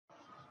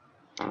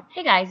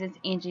Hey guys, it's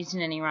Angie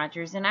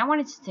Tonini-Rogers, and I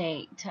wanted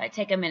to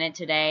take a minute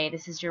today.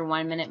 This is your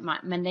 1 minute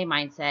Monday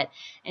mindset,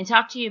 and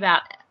talk to you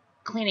about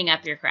cleaning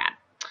up your crap.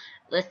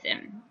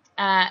 Listen,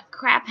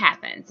 crap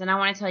happens, and I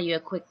want to tell you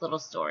a quick little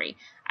story.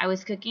 I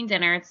was cooking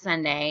dinner. It's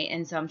Sunday,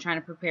 and so I'm trying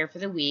to prepare for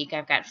the week.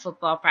 I've got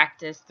football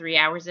practice 3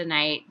 hours a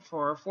night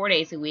for 4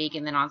 days a week,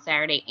 and then on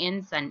Saturday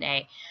and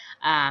Sunday.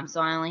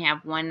 So I only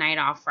have one night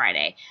off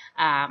Friday.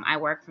 I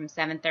work from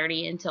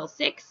 7:30 until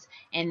 6,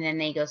 and then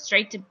they go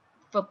straight to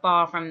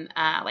football from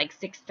like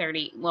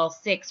 6:30, well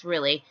 6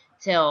 really,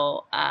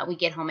 till we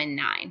get home at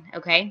 9.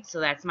 Okay,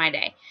 so that's my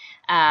day.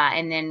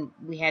 And then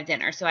we have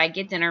dinner. So I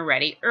get dinner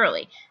ready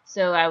early.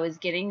 So I was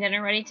getting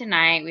dinner ready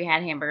tonight. We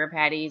had hamburger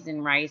patties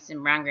and rice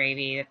and brown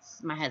gravy.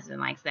 That's my husband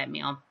likes that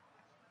meal.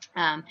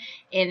 And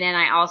then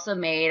I also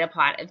made a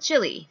pot of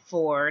chili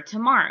for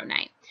tomorrow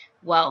night.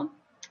 Well,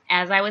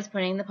 as I was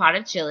putting the pot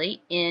of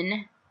chili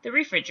in the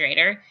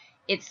refrigerator,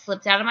 it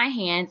slipped out of my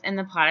hands and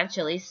the pot of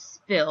chili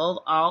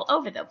spilled all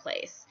over the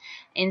place.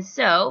 And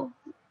so,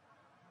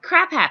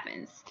 crap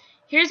happens.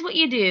 Here's what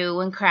you do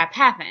when crap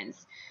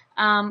happens.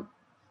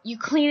 You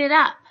clean it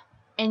up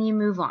and you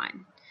move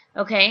on.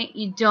 Okay,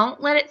 you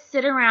don't let it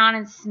sit around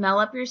and smell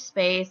up your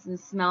space and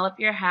smell up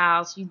your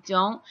house. You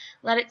don't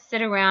let it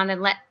sit around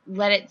and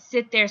let it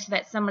sit there so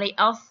that somebody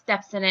else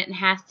steps in it and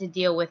has to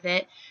deal with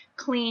it.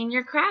 Clean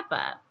your crap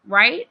up,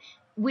 right?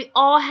 We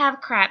all have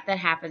crap that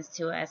happens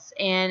to us,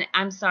 and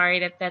I'm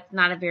sorry that that's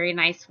not a very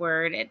nice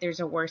word. There's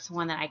a worse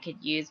one that I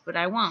could use, but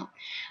I won't.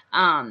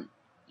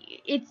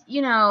 It's,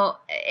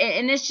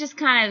 and this just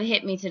kind of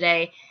hit me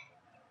today.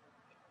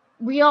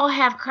 We all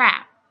have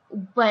crap,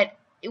 but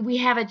we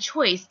have a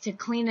choice to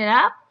clean it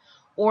up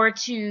or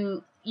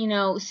to,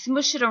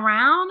 smush it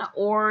around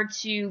or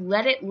to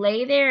let it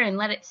lay there and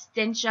let it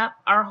stench up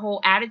our whole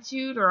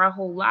attitude or our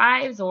whole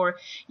lives or,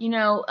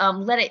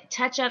 let it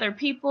touch other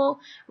people,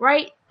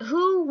 right?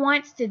 Who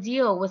wants to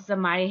deal with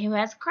somebody who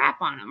has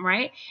crap on them,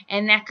 right?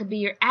 And that could be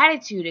your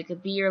attitude. It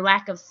could be your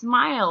lack of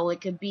smile. It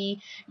could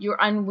be your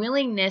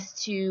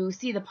unwillingness to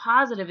see the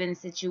positive in the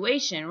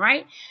situation,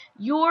 right?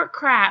 Your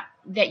crap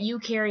that you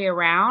carry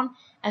around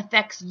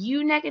affects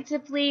you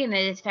negatively and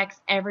it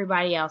affects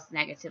everybody else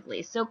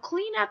negatively. So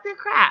clean up your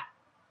crap.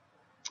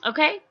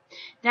 Okay?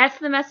 That's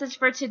the message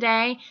for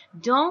today.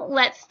 Don't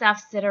let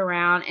stuff sit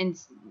around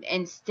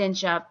and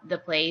stench up the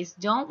place.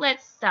 Don't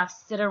let stuff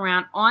sit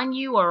around on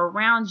you or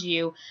around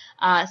you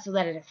so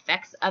that it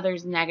affects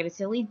others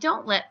negatively.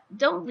 Don't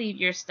leave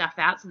your stuff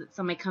out so that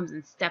somebody comes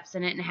and steps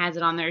in it and has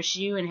it on their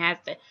shoe and has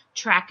to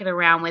track it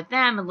around with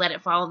them and let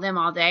it follow them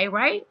all day,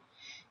 right?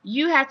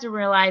 You have to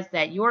realize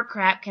that your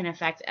crap can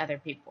affect other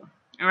people.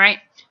 All right?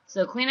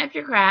 So clean up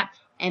your crap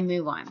and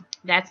move on.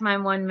 That's my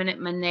 1 minute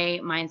Monday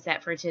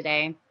mindset for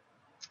today.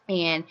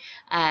 And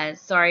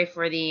sorry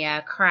for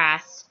the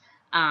crass,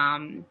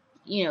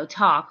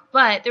 talk.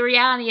 But the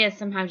reality is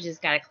sometimes you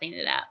just got to clean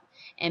it up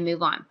and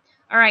move on.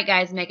 All right,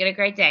 guys, make it a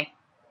great day.